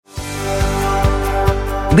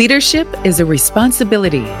Leadership is a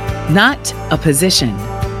responsibility, not a position.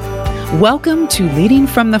 Welcome to Leading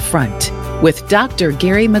from the Front with Dr.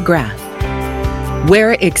 Gary McGrath,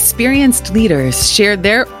 where experienced leaders share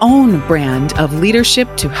their own brand of leadership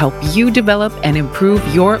to help you develop and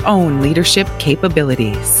improve your own leadership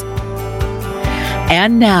capabilities.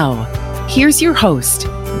 And now, here's your host,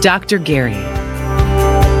 Dr. Gary.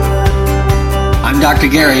 I'm Dr.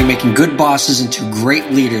 Gary, making good bosses into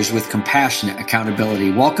great leaders with compassionate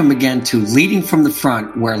accountability. Welcome again to Leading from the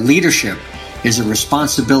Front, where leadership is a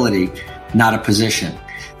responsibility, not a position.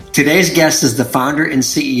 Today's guest is the founder and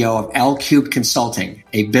CEO of L Cubed Consulting,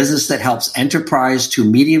 a business that helps enterprise to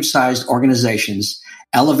medium-sized organizations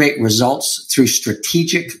elevate results through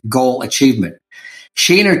strategic goal achievement.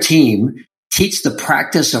 She and her team teach the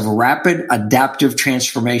practice of rapid adaptive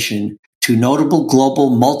transformation to notable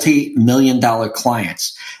global multi-million-dollar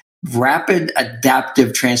clients. Rapid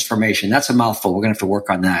adaptive transformation. That's a mouthful. We're going to have to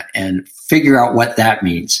work on that and figure out what that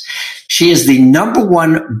means. She is the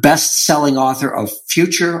 #1 best-selling author of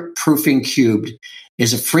Future Proofing Cubed,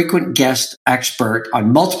 is a frequent guest expert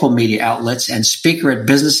on multiple media outlets and speaker at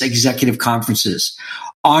business executive conferences.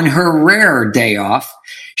 On her rare day off,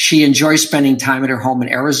 she enjoys spending time at her home in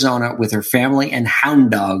Arizona with her family and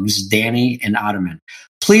hound dogs, Danny and Ottoman.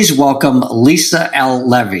 Please welcome Lisa L.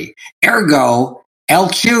 Levy, ergo L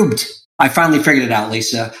Cubed. I finally figured it out,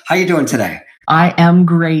 Lisa. How you doing today? I am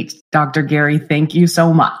great, Dr. Gary. Thank you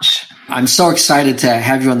so much. I'm so excited to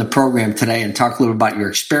have you on the program today and talk a little about your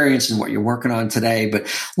experience and what you're working on today. But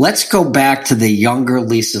let's go back to the younger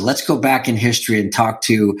Lisa. Let's go back in history and talk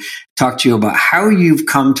to you about how you've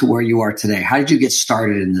come to where you are today. How did you get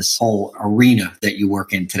started in this whole arena that you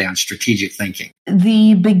work in today on strategic thinking?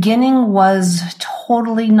 The beginning was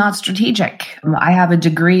totally not strategic. I have a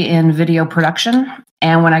degree in video production.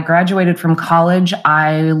 And when I graduated from college,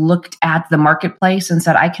 I looked at the marketplace and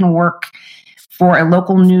said, I can work for a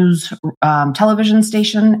local news television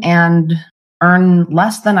station and earn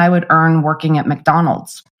less than I would earn working at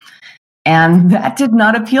McDonald's. And that did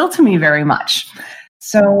not appeal to me very much.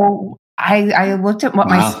 So I looked at what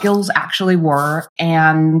my skills actually were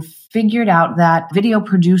and figured out that video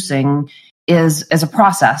producing is a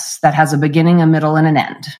process that has a beginning, a middle, and an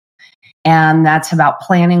end. And that's about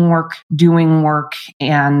planning work, doing work,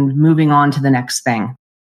 and moving on to the next thing.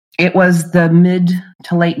 It was the mid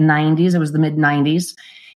to late 90s. It was the mid 90s.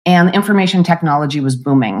 And information technology was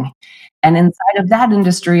booming. And inside of that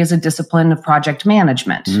industry is a discipline of project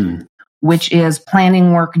management, which is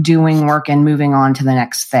planning work, doing work, and moving on to the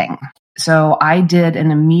next thing. So I did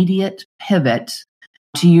an immediate pivot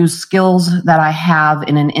to use skills that I have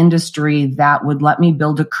in an industry that would let me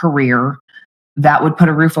build a career that would put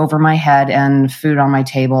a roof over my head and food on my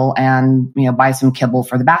table and, buy some kibble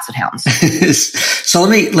for the basset hounds. So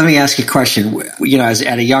let me ask you a question. As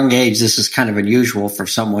at a young age, this is kind of unusual for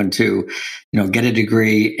someone to, get a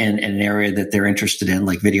degree in an area that they're interested in,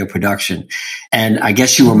 like video production. And I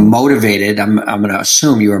guess you were motivated. I'm going to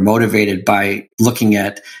assume you were motivated by looking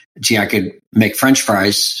at, I could make French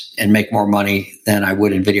fries and make more money than I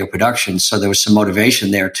would in video production. So there was some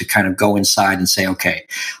motivation there to kind of go inside and say, okay,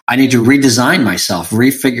 I need to redesign myself,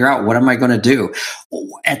 refigure out what am I going to do.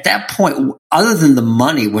 At that point, other than the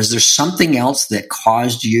money, was there something else that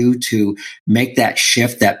caused you to make that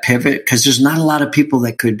shift, that pivot? Because there's not a lot of people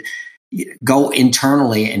that could go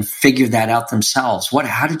internally and figure that out themselves.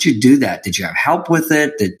 How did you do that? Did you have help with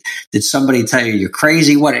it? Did somebody tell you you're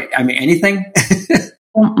crazy? Anything?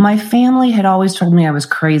 Well, my family had always told me I was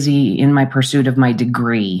crazy in my pursuit of my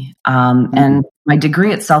degree. And my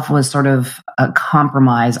degree itself was sort of a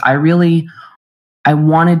compromise. I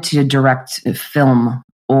wanted to direct film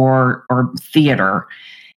or theater,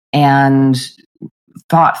 and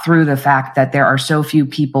thought through the fact that there are so few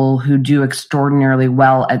people who do extraordinarily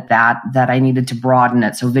well at that I needed to broaden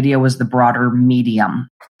it. So video was the broader medium.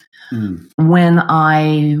 When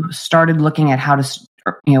I started looking at how to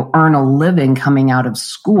earn a living coming out of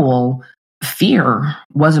school, fear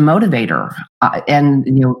was a motivator. And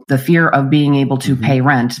the fear of being able to pay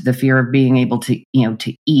rent, the fear of being able to,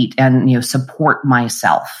 to eat and, support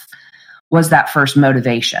myself was that first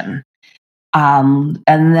motivation. And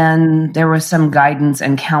then there was some guidance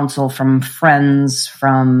and counsel from friends,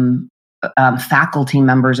 from faculty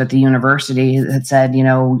members at the university that said,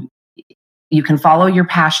 you can follow your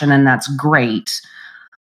passion and that's great.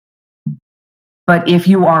 But if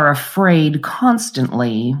you are afraid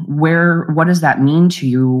constantly, what does that mean to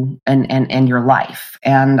you and your life?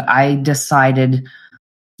 And I decided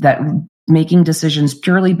that making decisions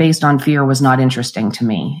purely based on fear was not interesting to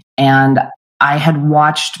me. And I had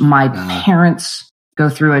watched my parents go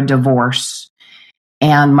through a divorce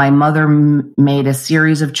And my mother made a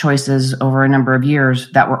series of choices over a number of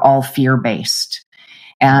years that were all fear-based.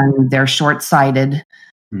 And they're short-sighted.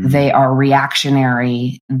 They are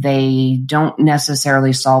reactionary. They don't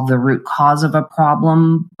necessarily solve the root cause of a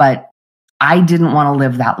problem, but I didn't want to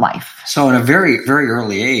live that life. So at a very, very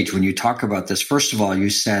early age, when you talk about this, first of all, you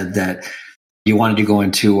said that you wanted to go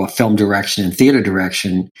into film direction and theater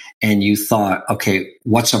direction, and you thought, okay,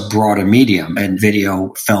 what's a broader medium? And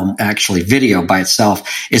video, film, actually video by itself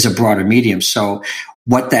is a broader medium. So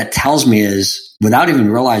what that tells me is, without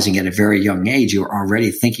even realizing at a very young age, you were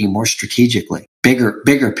already thinking more strategically,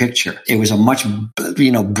 bigger picture. It was a much,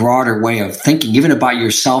 broader way of thinking, even about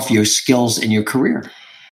yourself, your skills, and your career.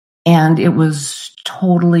 And it was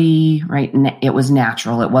totally right. It was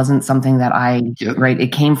natural. It wasn't something that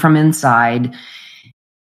it came from inside.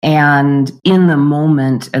 And in the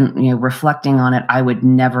moment and, reflecting on it, I would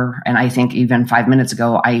never, and I think even 5 minutes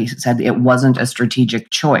ago, I said it wasn't a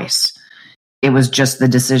strategic choice. It was just the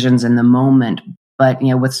decisions in the moment. But,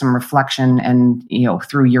 with some reflection and,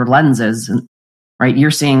 through your lenses, right,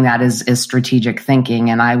 you're seeing that as strategic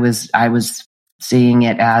thinking. And I was seeing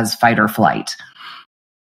it as fight or flight.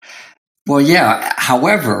 Well, yeah.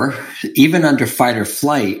 However, even under fight or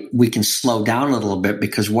flight, we can slow down a little bit,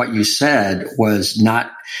 because what you said was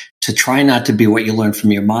not to be what you learned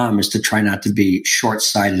from your mom, is to try not to be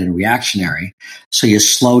short-sighted and reactionary. So you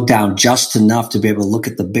slow down just enough to be able to look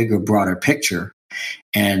at the bigger, broader picture.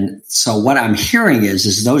 And so what I'm hearing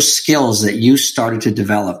is those skills that you started to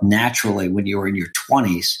develop naturally when you were in your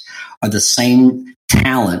 20s are the same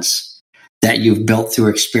talents that you've built through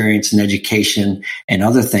experience and education and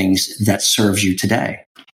other things that serves you today.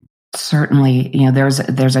 Certainly, there's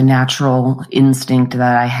a natural instinct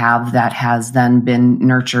that I have that has then been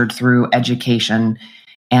nurtured through education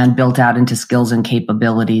and built out into skills and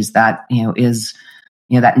capabilities that, is,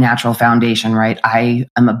 that natural foundation, right? I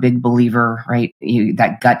am a big believer, right?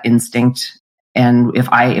 That gut instinct. And if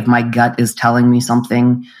my gut is telling me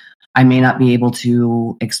something, I may not be able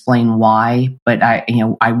to explain why, but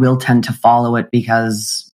I will tend to follow it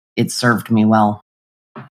because it served me well.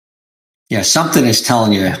 Yeah, something is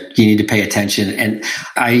telling you need to pay attention. And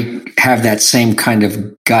I have that same kind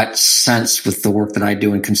of gut sense with the work that I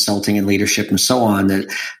do in consulting and leadership and so on, that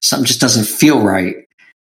something just doesn't feel right.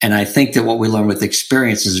 And I think that what we learn with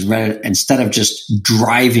experience is, instead of just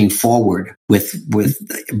driving forward with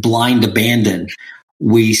blind abandon,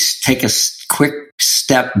 we take a quick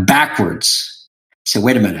step backwards. Say,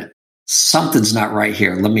 wait a minute, something's not right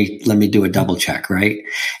here. Let me do a double check, right?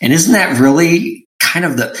 And isn't that really kind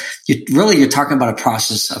of you're talking about a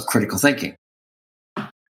process of critical thinking?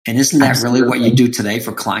 And isn't that Absolutely. Really what you do today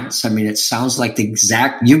for clients? I mean, it sounds like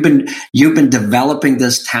you've been developing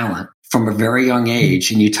this talent from a very young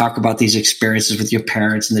age, and you talk about these experiences with your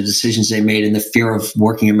parents and the decisions they made and the fear of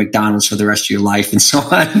working at McDonald's for the rest of your life and so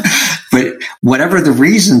on. But whatever the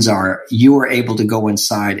reasons are, you are able to go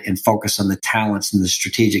inside and focus on the talents and the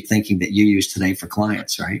strategic thinking that you use today for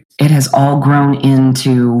clients, right? It has all grown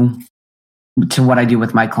into what I do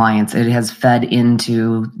with my clients. It has fed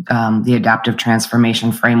into the adaptive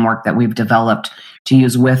transformation framework that we've developed to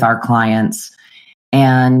use with our clients.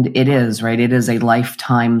 And it is, right? It is a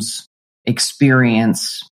lifetime's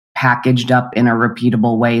experience packaged up in a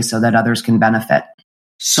repeatable way so that others can benefit.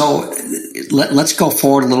 So let's go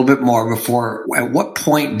forward a little bit more. At what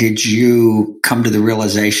point did you come to the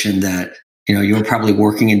realization that, you were probably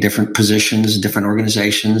working in different positions, different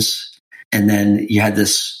organizations, and then you had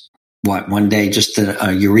this, one day, just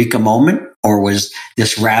a eureka moment? Or was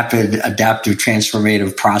this rapid adaptive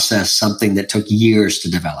transformative process something that took years to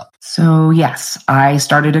develop? So yes, I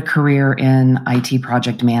started a career in IT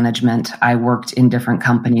project management. I worked in different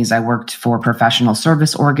companies. I worked for professional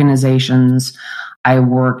service organizations. I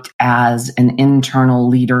worked as an internal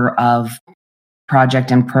leader of project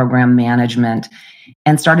and program management,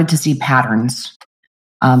 and started to see patterns.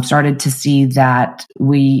 Started to see that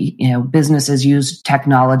businesses use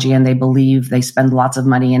technology and they believe they spend lots of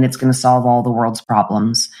money and it's going to solve all the world's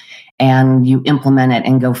problems. And you implement it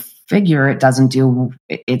and go figure,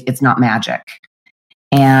 it's not magic.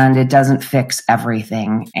 And it doesn't fix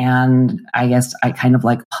everything. And I guess I kind of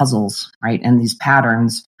like puzzles, right? And these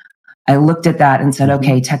patterns. I looked at that and said,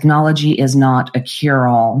 okay, technology is not a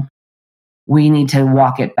cure-all. We need to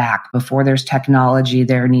walk it back. Before there's technology,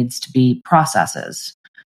 there needs to be processes.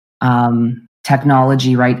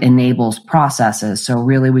 Technology, right, enables processes. So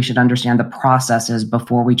really we should understand the processes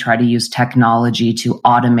before we try to use technology to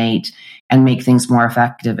automate and make things more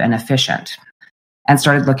effective and efficient. And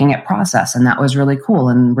started looking at process, and that was really cool.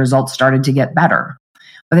 And results started to get better.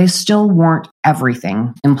 but they still weren't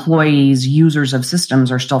everything. Employees, users of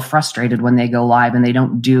systems are still frustrated when they go live and they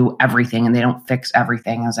don't do everything and they don't fix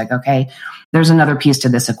everything. I was like, okay, there's another piece to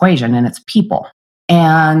this equation, and it's people.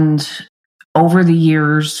 And over the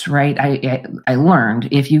years, right, I learned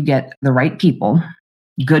if you get the right people,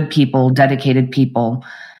 good people, dedicated people,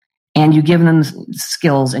 and you give them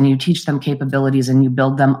skills and you teach them capabilities and you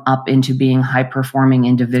build them up into being high-performing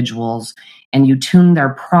individuals and you tune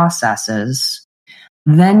their processes,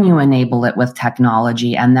 then you enable it with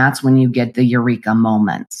technology, and that's when you get the eureka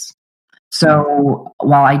moments. So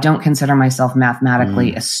while I don't consider myself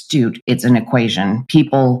mathematically astute, it's an equation.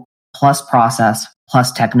 People plus process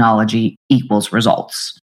plus technology equals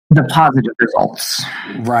results, the positive results.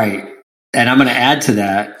 Right. And I'm going to add to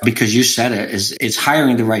that, because you said it, is it's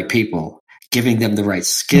hiring the right people, giving them the right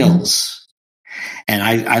skills. And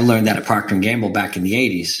I learned that at Procter & Gamble back in the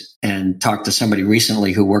 80s, and talked to somebody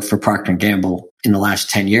recently who worked for Procter & Gamble in the last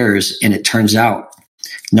 10 years. And it turns out,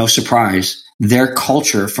 no surprise, their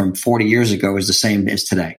culture from 40 years ago is the same as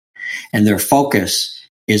today. And their focus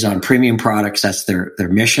is on premium products. That's their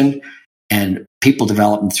mission, and people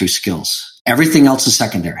development through skills. Everything else is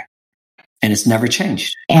secondary. And it's never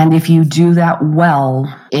changed. And if you do that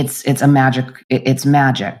well, it's a magic. It's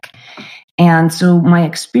magic. And so my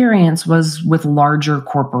experience was with larger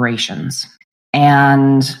corporations.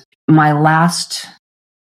 And my last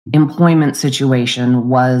employment situation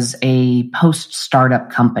was a post-startup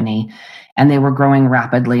company, and they were growing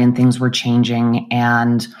rapidly and things were changing.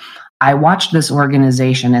 And I watched this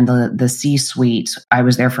organization and the C-suite. I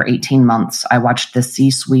was there for 18 months. I watched the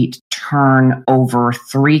C-suite turn over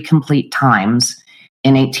 3 complete times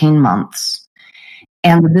in 18 months.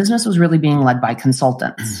 And the business was really being led by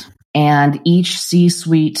consultants. And each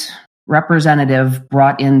C-suite representative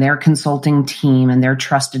brought in their consulting team and their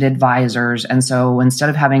trusted advisors. And so instead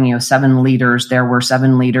of having 7 leaders, there were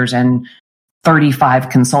 7 leaders and 35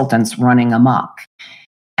 consultants running amok.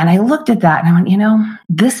 And I looked at that and I went,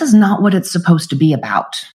 this is not what it's supposed to be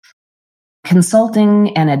about.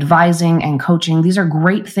 Consulting and advising and coaching, these are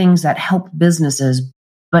great things that help businesses,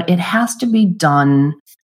 but it has to be done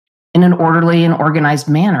in an orderly and organized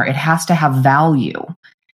manner. It has to have value.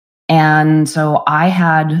 And so I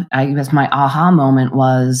guess my aha moment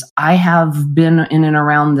was, I have been in and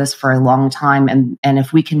around this for a long time. And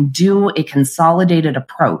if we can do a consolidated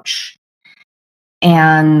approach,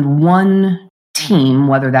 and one team,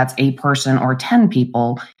 whether that's a person or 10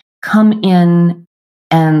 people, come in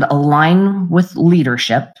and align with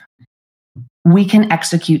leadership, we can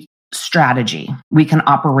execute strategy. We can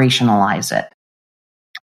operationalize it.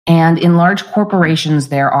 And in large corporations,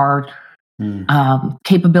 there are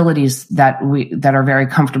capabilities that are very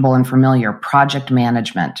comfortable and familiar: project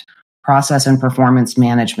management, process and performance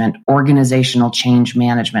management, organizational change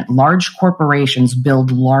management. Large corporations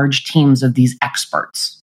build large teams of these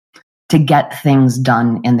experts to get things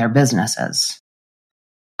done in their businesses.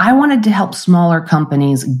 I wanted to help smaller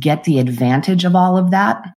companies get the advantage of all of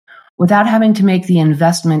that without having to make the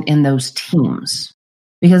investment in those teams,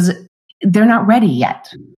 because they're not ready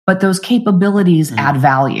yet, but those capabilities add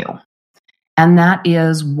value. And that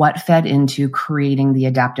is what fed into creating the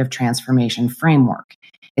adaptive transformation framework.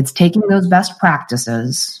 It's taking those best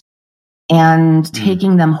practices and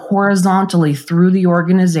taking them horizontally through the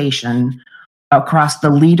organization, across the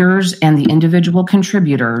leaders and the individual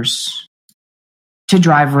contributors, to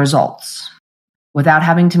drive results without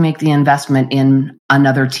having to make the investment in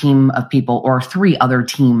another team of people or 3 other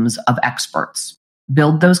teams of experts.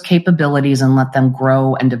 Build those capabilities and let them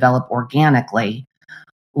grow and develop organically.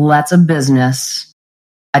 Let's a business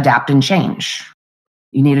adapt and change.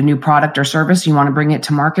 You need a new product or service, you want to bring it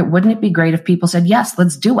to market. Wouldn't it be great if people said, yes,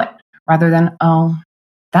 let's do it, rather than, oh,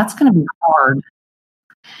 that's going to be hard.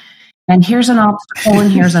 And here's an obstacle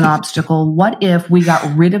and here's an obstacle. What if we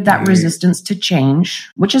got rid of that resistance to change,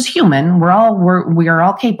 which is human? We are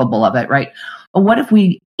all capable of it, right? But what if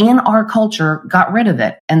we, in our culture, got rid of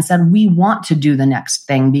it and said, we want to do the next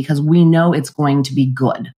thing because we know it's going to be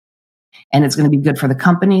good. And it's going to be good for the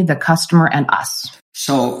company, the customer, and us.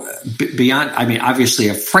 So beyond, obviously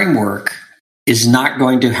a framework is not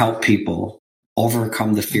going to help people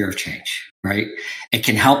overcome the fear of change, right? It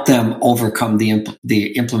can help them overcome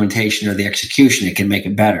the implementation or the execution. It can make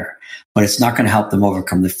it better, but it's not going to help them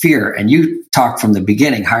overcome the fear. And you talked from the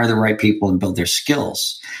beginning, hire the right people and build their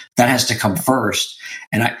skills. That has to come first.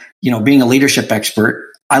 And being a leadership expert,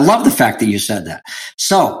 I love the fact that you said that.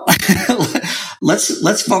 So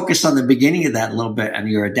let's focus on the beginning of that a little bit and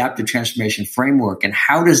your adaptive transformation framework, and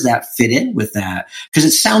how does that fit in with that? Because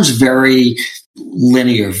it sounds very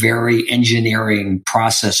linear, very engineering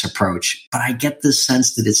process approach, but I get this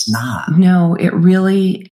sense that it's not. No, it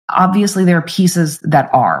really, obviously there are pieces that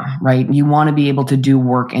are, right? You want to be able to do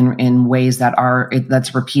work in ways that's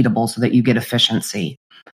repeatable so that you get efficiency.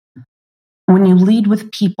 When you lead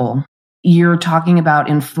with people, you're talking about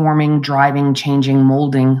informing, driving, changing,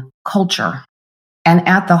 molding culture. And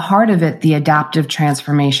at the heart of it, the adaptive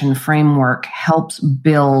transformation framework helps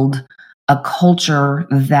build a culture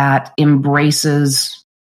that embraces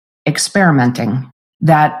experimenting,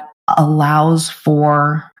 that allows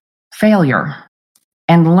for failure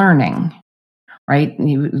and learning, right?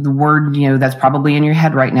 The word, that's probably in your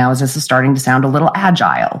head right now is this is starting to sound a little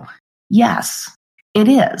agile. Yes, it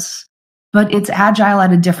is. But it's agile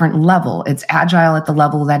at a different level. It's agile at the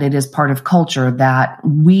level that it is part of culture, that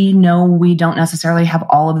we know we don't necessarily have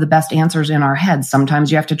all of the best answers in our heads. Sometimes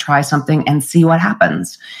you have to try something and see what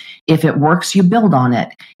happens. If it works, you build on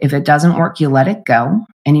it. If it doesn't work, you let it go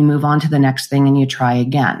and you move on to the next thing and you try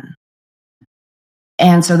again.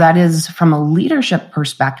 And so that is, from a leadership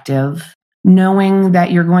perspective, knowing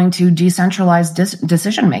that you're going to decentralize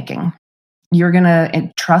decision making. You're going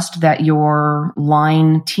to trust that your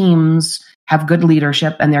line teams have good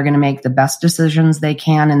leadership and they're going to make the best decisions they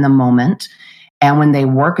can in the moment. And when they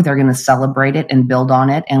work, they're going to celebrate it and build on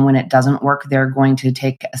it. And when it doesn't work, they're going to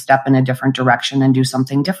take a step in a different direction and do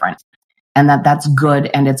something different. And that's good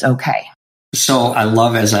and it's okay. So I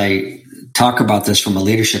love, as I talk about this from a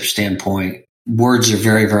leadership standpoint, words are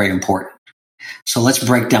very, very important. So let's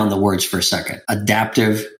break down the words for a second.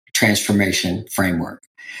 Adaptive transformation framework.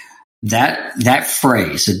 That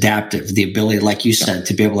phrase, adaptive, the ability, like you said,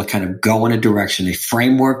 to be able to kind of go in a direction, a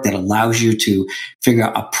framework that allows you to figure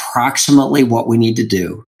out approximately what we need to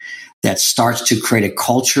do, that starts to create a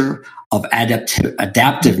culture of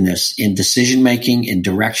adaptiveness in decision-making, in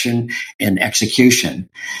direction, and execution.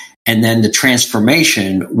 And then the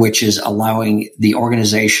transformation, which is allowing the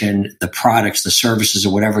organization, the products, the services,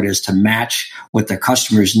 or whatever it is, to match what their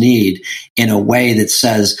customers need in a way that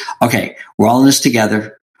says, okay, we're all in this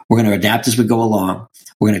together. We're going to adapt as we go along.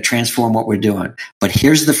 We're going to transform what we're doing. But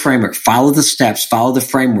here's the framework. Follow the steps, follow the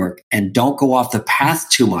framework, and don't go off the path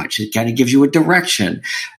too much. It kind of gives you a direction.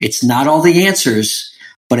 It's not all the answers,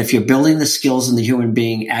 but if you're building the skills in the human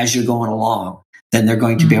being as you're going along, then they're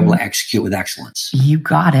going to be able to execute with excellence. You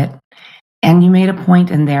got it. And you made a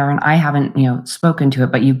point in there, and I haven't, spoken to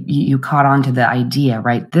it, but you caught on to the idea,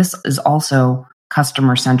 right? This is also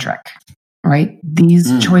customer centric. Right?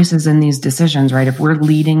 These choices and these decisions, right? If we're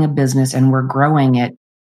leading a business and we're growing it,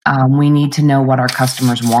 we need to know what our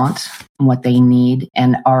customers want, what they need,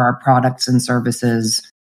 and are our products and services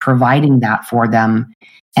providing that for them?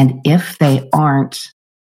 And if they aren't,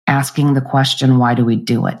 asking the question, why do we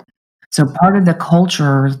do it? So part of the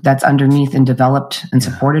culture that's underneath and developed and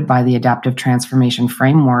supported by the adaptive transformation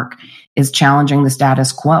framework is challenging the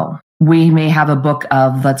status quo. We may have a book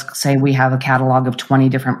of, let's say we have a catalog of 20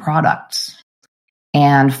 different products,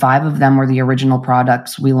 and 5 of them were the original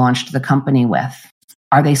products we launched the company with.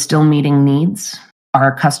 Are they still meeting needs? Are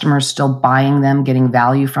our customers still buying them, getting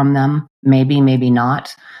value from them? Maybe, maybe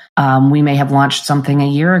not. We may have launched something a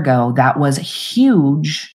year ago that was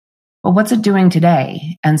huge, but what's it doing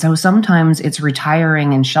today? And so sometimes it's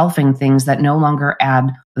retiring and shelving things that no longer add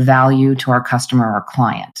value to our customer or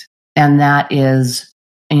client. And that is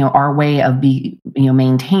our way of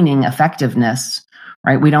maintaining effectiveness,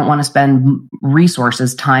 right? We don't want to spend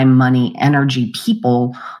resources, time, money, energy,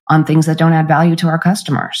 people on things that don't add value to our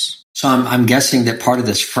customers. So I'm guessing that part of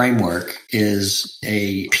this framework is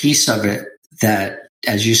a piece of it that,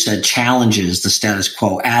 as you said, challenges the status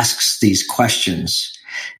quo, asks these questions.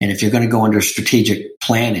 And if you're going to go under strategic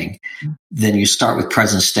planning, then you start with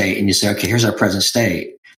present state and you say, okay, here's our present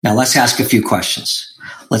state. Now let's ask a few questions.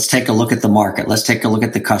 Let's take a look at the market. Let's take a look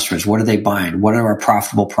at the customers. What are they buying? What are our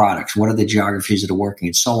profitable products? What are the geographies that are working,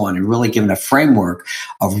 and so on? And really giving a framework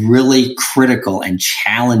of really critical and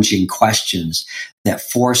challenging questions that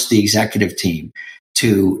force the executive team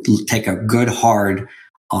to take a good, hard,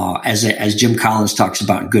 as Jim Collins talks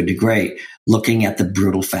about, good to great, looking at the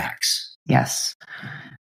brutal facts. Yes.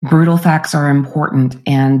 Brutal facts are important,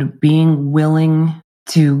 and being willing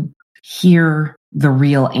to hear the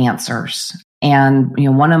real answers. And,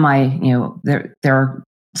 one of my, there are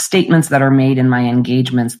statements that are made in my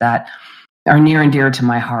engagements that are near and dear to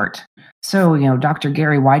my heart. So, Dr.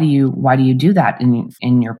 Gary, why do you do that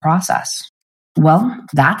in your process? Well,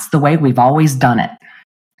 that's the way we've always done it.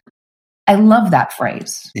 I love that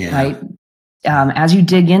phrase, right? As you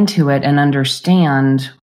dig into it and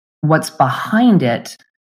understand what's behind it,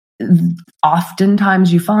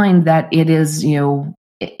 oftentimes you find that it is,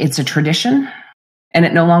 it's a tradition. and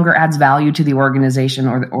it no longer adds value to the organization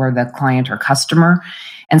or the client or customer.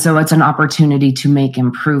 And so it's an opportunity to make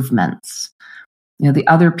improvements. The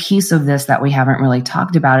other piece of this that we haven't really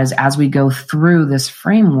talked about is as we go through this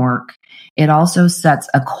framework, it also sets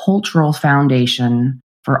a cultural foundation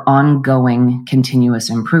for ongoing continuous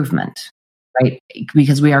improvement, right?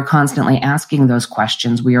 Because we are constantly asking those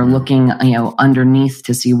questions. We are looking, underneath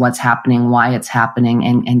to see what's happening, why it's happening,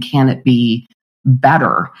 and can it be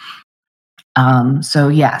better? So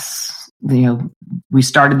yes, we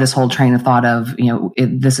started this whole train of thought of,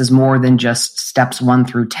 this is more than just steps 1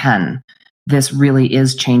 through 10. This really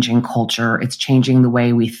is changing culture. It's changing the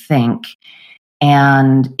way we think.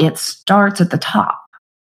 And it starts at the top,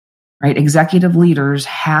 right? Executive leaders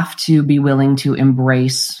have to be willing to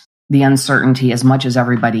embrace the uncertainty as much as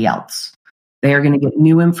everybody else. They are going to get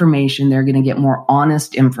new information. They're going to get more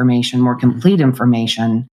honest information, more complete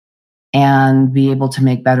information, and be able to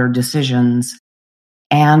make better decisions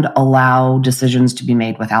and allow decisions to be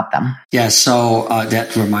made without them. Yeah, so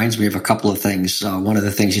that reminds me of a couple of things. One of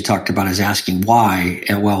the things you talked about is asking why.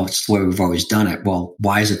 And well, it's the way we've always done it. Well,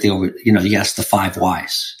 why is it you ask the 5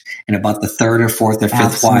 whys. And about the 3rd or 4th or 5th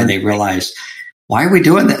Absolutely. why, they realize, why are we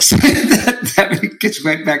doing this? that gets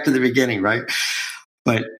right back to the beginning, right?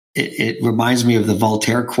 But it reminds me of the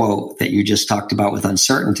Voltaire quote that you just talked about with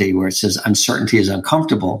uncertainty, where it says, uncertainty is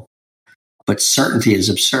uncomfortable, but certainty is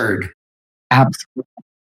absurd. Absolutely.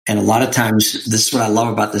 And a lot of times, this is what I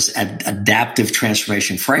love about this adaptive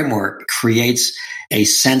transformation framework, creates a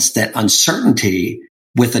sense that uncertainty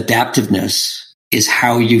with adaptiveness is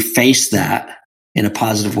how you face that in a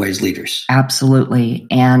positive way as leaders. Absolutely.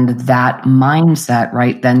 And that mindset,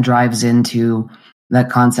 right, then drives into that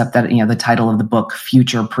concept that, the title of the book,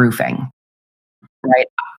 future proofing, right?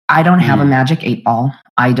 I don't have a magic 8 ball.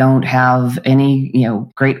 I don't have any,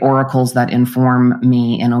 great oracles that inform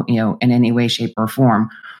me in any way, shape, or form.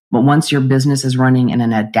 But once your business is running in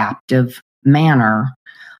an adaptive manner,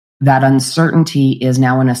 that uncertainty is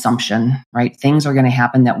now an assumption, right? Things are going to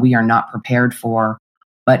happen that we are not prepared for.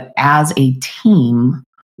 But as a team,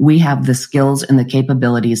 we have the skills and the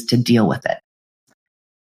capabilities to deal with it.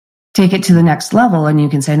 Take it to the next level, and you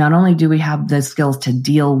can say, not only do we have the skills to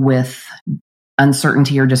deal with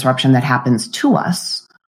uncertainty or disruption that happens to us,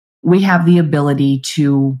 we have the ability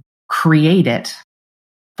to create it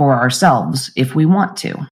for ourselves if we want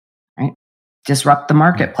to, right? Disrupt the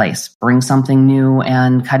marketplace, bring something new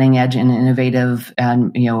and cutting edge and innovative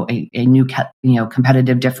and, a new,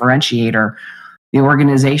 competitive differentiator. The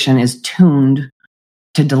organization is tuned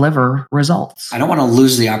to deliver results. I don't want to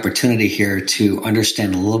lose the opportunity here to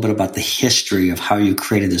understand a little bit about the history of how you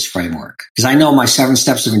created this framework. Because I know my 7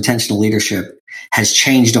 steps of intentional leadership has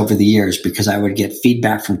changed over the years, because I would get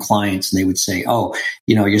feedback from clients and they would say, oh,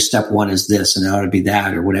 your step 1 is this and it ought to be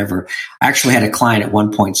that or whatever. I actually had a client at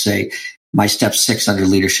one point say, my step 6 under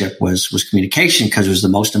leadership was communication, because it was the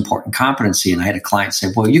most important competency. And I had a client say,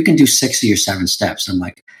 well, you can do 6 of your 7 steps. And I'm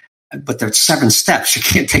like, but there's 7 steps. You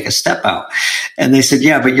can't take a step out. And they said,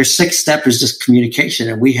 yeah, but your 6th step is just communication.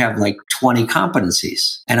 And we have like 20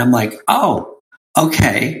 competencies. And I'm like, oh,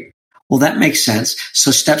 okay. Well, that makes sense.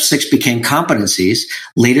 So step 6 became competencies,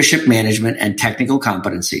 leadership management and technical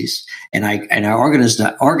competencies. And I organized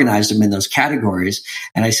them in those categories.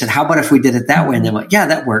 And I said, how about if we did it that way? And they're like, yeah,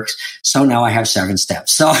 that works. So now I have 7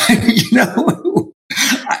 steps. So,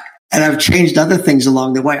 and I've changed other things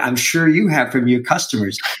along the way. I'm sure you have from your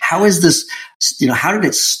customers. How is this, how did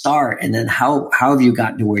it start? And then how have you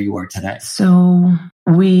gotten to where you are today? So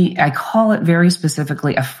I call it very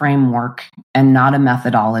specifically a framework and not a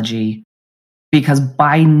methodology, because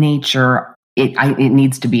by nature, it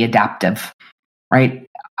needs to be adaptive, right?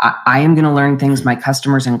 I am going to learn things. My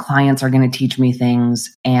customers and clients are going to teach me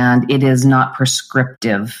things, and it is not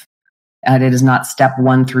prescriptive. It is not step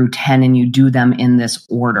 1 through 10, and you do them in this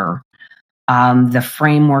order. The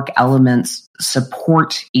framework elements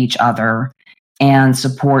support each other and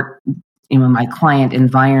support my client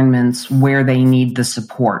environments where they need the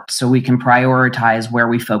support, so we can prioritize where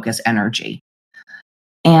we focus energy.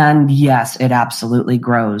 And yes, it absolutely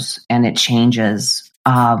grows and it changes.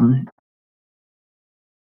 I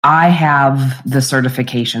have the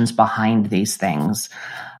certifications behind these things.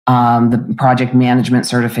 The project management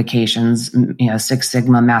certifications, Six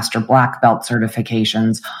Sigma Master Black Belt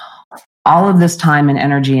certifications, all of this time and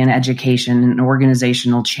energy and education and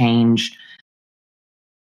organizational change.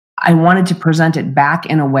 I wanted to present it back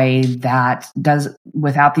in a way that does,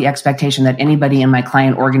 without the expectation that anybody in my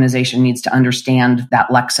client organization needs to understand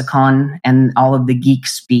that lexicon and all of the geek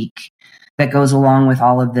speak that goes along with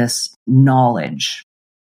all of this knowledge.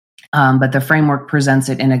 But the framework presents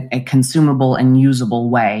it in a consumable and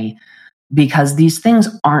usable way because these things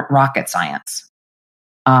aren't rocket science.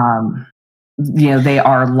 They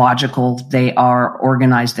are logical, they are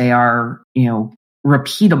organized, they are,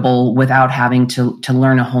 repeatable without having to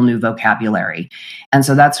learn a whole new vocabulary. And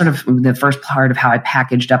so that's sort of the first part of how I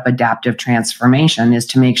packaged up adaptive transformation, is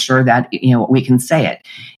to make sure that, we can say it.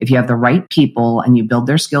 If you have the right people and you build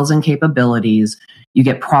their skills and capabilities, you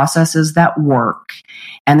get processes that work,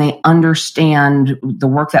 and they understand the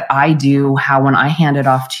work that I do, how when I hand it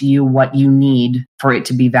off to you, what you need for it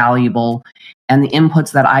to be valuable, and the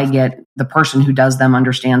inputs that I get, the person who does them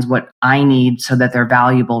understands what I need so that they're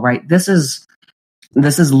valuable, right? This is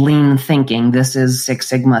lean thinking. This is Six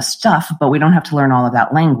Sigma stuff, but we don't have to learn all of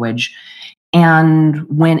that language. And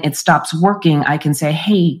when it stops working, I can say,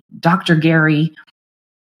 hey, Dr. Gary,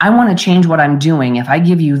 I want to change what I'm doing. If I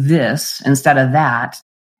give you this instead of that,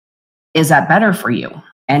 is that better for you?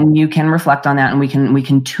 And you can reflect on that, and we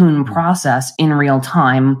can tune process in real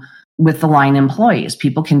time with the line employees.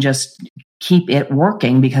 People can just keep it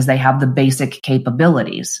working because they have the basic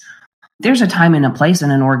capabilities. There's a time and a place in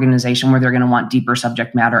an organization where they're going to want deeper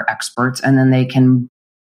subject matter experts, and then they can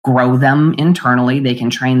grow them internally. They can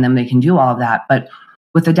train them. They can do all of that. But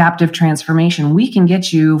with adaptive transformation, we can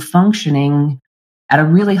get you functioning at a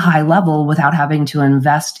really high level without having to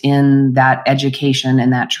invest in that education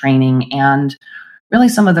and that training, and really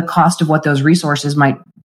some of the cost of what those resources might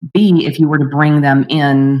be if you were to bring them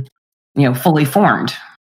in, fully formed,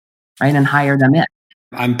 right, and hire them in.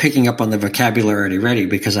 I'm picking up on the vocabulary already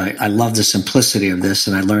because I love the simplicity of this.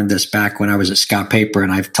 And I learned this back when I was at Scott Paper,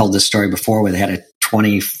 and I've told this story before, where they had a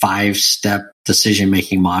 25-step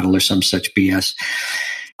decision-making model or some such BS.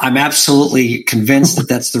 I'm absolutely convinced that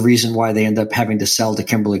that's the reason why they end up having to sell to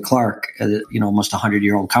Kimberly-Clark, almost a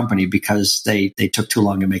 100-year-old company, because they took too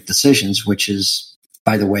long to make decisions, which is,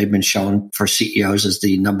 by the way, been shown for CEOs as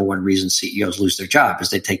the number one reason CEOs lose their job, is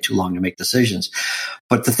they take too long to make decisions.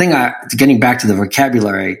 But the thing, getting back to the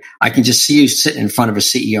vocabulary, I can just see you sitting in front of a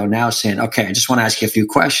CEO now saying, okay, I just want to ask you a few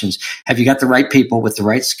questions. Have you got the right people with the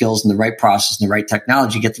right skills and the right process and the right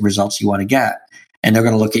technology to get the results you want to get? And they're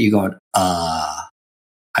going to look at you going,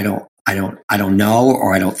 I don't know,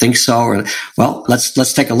 or I don't think so, or, well,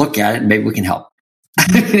 let's take a look at it and maybe we can help.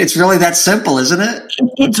 It's really that simple, isn't it?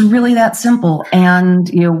 It's really that simple.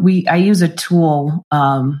 And, I use a tool,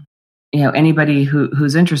 anybody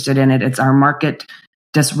who's interested in it, it's our market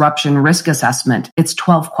disruption risk assessment. It's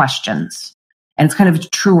 12 questions, and it's kind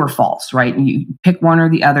of true or false, right? You pick one or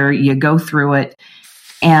the other, you go through it,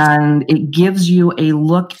 and it gives you a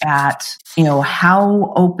look at,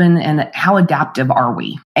 how open and how adaptive are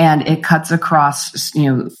we? And it cuts across,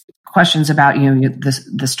 questions about,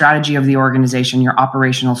 the strategy of the organization, your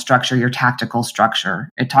operational structure, your tactical structure.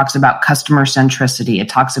 It talks about customer centricity. It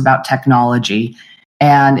talks about technology,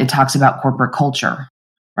 and it talks about corporate culture,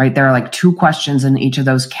 right? There are like 2 questions in each of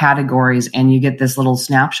those categories, and you get this little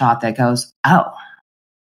snapshot that goes, oh,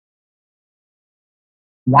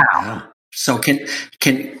 wow. Yeah. So can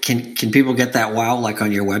people get that wow, like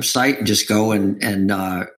on your website, and just go and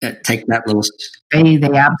take that little?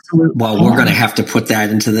 They absolutely. Well, can. We're going to have to put that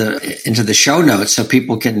into the show notes so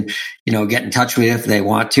people can, get in touch with you if they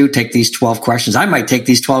want to. Take these 12 questions. I might take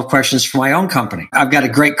these 12 questions for my own company. I've got a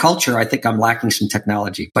great culture. I think I'm lacking some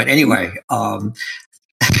technology, but anyway. But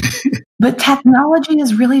technology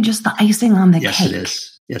is really just the icing on the cake. Yes, it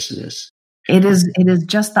is. Yes, it is. It is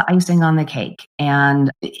just the icing on the cake. And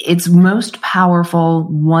it's most powerful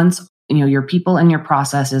once, your people and your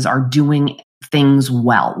processes are doing things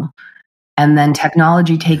well. And then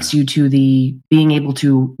technology takes you to the being able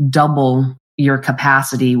to double your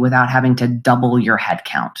capacity without having to double your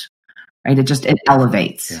headcount, right? It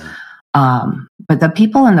elevates. Yeah. But the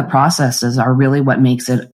people and the processes are really what makes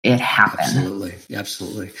it happen.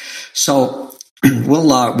 Absolutely. So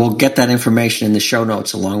we'll get that information in the show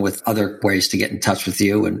notes, along with other ways to get in touch with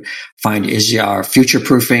you and find. Is our Future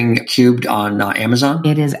Proofing Cubed on Amazon?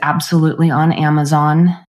 It is absolutely on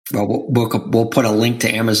Amazon. Well, we'll put a link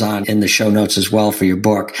to Amazon in the show notes as well for your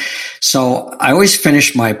book. So I always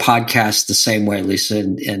finish my podcast the same way, Lisa,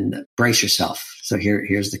 and brace yourself. So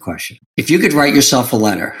here's the question. If you could write yourself a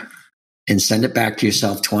letter and send it back to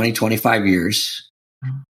yourself 20, 25 years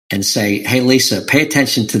and say, hey, Lisa, pay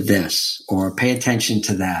attention to this or pay attention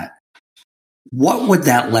to that, what would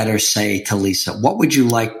that letter say to Lisa? What would you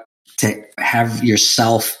like to have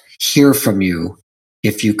yourself hear from you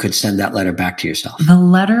if you could send that letter back to yourself? The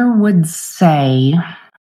letter would say,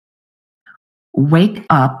 wake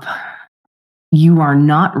up. You are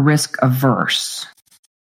not risk averse.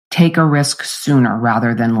 Take a risk sooner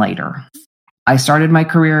rather than later. I started my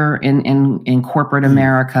career in corporate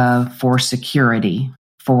America for security,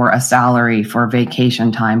 for a salary, for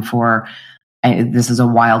vacation time, for, this is a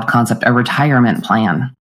wild concept, a retirement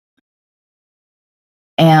plan.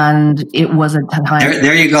 And it was a time.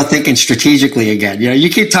 There you go, thinking strategically again. You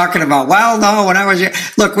keep talking about, well, no, when I was,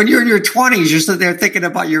 look, when you're in your 20s, you're sitting there thinking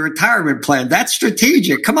about your retirement plan. That's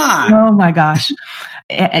strategic. Come on. Oh my gosh.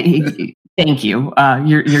 Thank you.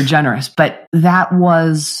 You're generous, but that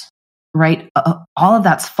was right. All of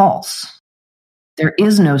that's false. There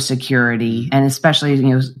is no security, and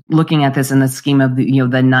especially looking at this in the scheme of the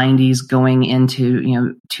 90s going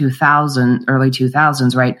into 2000, early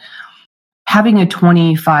 2000s, right? Having a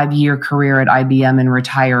 25-year career at IBM and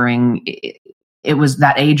retiring, it was,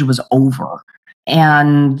 that age was over.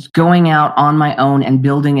 And going out on my own and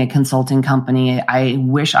building a consulting company, I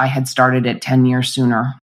wish I had started it 10 years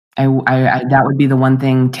sooner. I that would be the one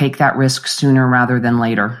thing, take that risk sooner rather than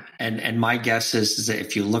later. And my guess is that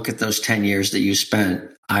if you look at those 10 years that you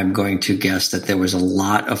spent, I'm going to guess that there was a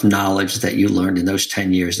lot of knowledge that you learned in those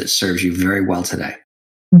 10 years that serves you very well today.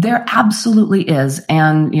 There absolutely is.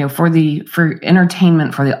 And, for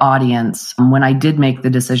entertainment for the audience, when I did make the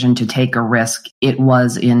decision to take a risk, it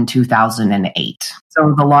was in 2008.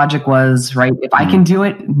 So the logic was, right, if I can do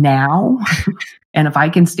it now, and if I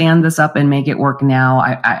can stand this up and make it work now,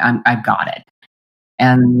 I've got it.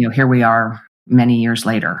 And, here we are many years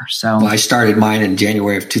later. So I started mine in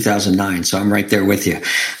January of 2009. So I'm right there with you.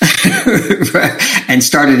 And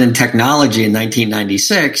started in technology in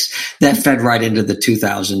 1996. That fed right into the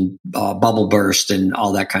 2000 bubble burst and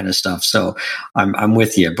all that kind of stuff. So I'm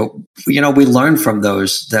with you. But, we learn from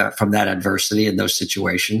from that adversity and those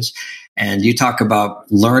situations. And you talk about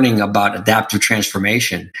learning about adaptive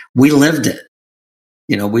transformation. We lived it.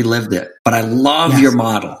 We lived it. But I love your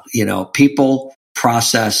model. People,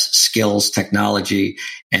 process, skills, technology,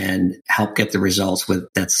 and help get the results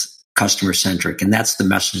that's customer centric. And that's the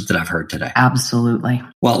message that I've heard today. Absolutely.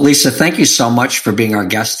 Well, Lisa, thank you so much for being our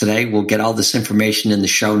guest today. We'll get all this information in the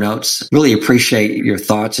show notes. Really appreciate your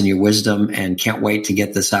thoughts and your wisdom, and can't wait to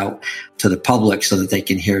get this out to the public so that they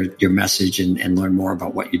can hear your message and learn more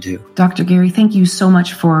about what you do. Dr. Gary, thank you so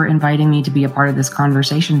much for inviting me to be a part of this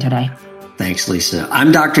conversation today. Thanks, Lisa.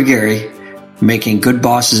 I'm Dr. Gary, making good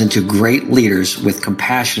bosses into great leaders with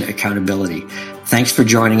compassionate accountability. Thanks for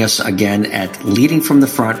joining us again at Leading from the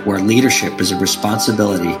Front, where leadership is a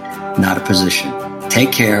responsibility, not a position.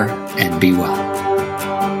 Take care and be well.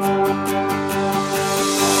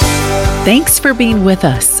 Thanks for being with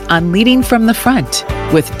us on Leading from the Front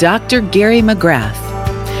with Dr. Gary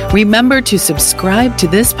McGrath. Remember to subscribe to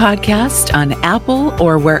this podcast on Apple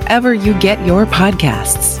or wherever you get your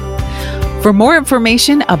podcasts. For more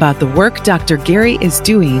information about the work Dr. Gary is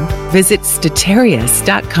doing, visit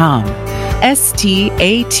statarius.com,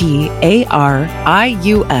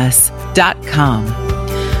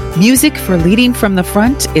 statarius.com. Music for Leading from the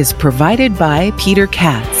Front is provided by Peter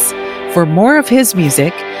Katz. For more of his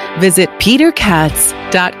music, visit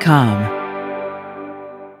peterkatz.com.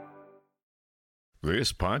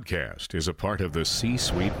 This podcast is a part of the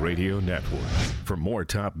C-Suite Radio Network. For more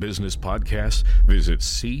top business podcasts, visit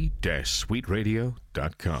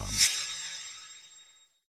c-suiteradio.com.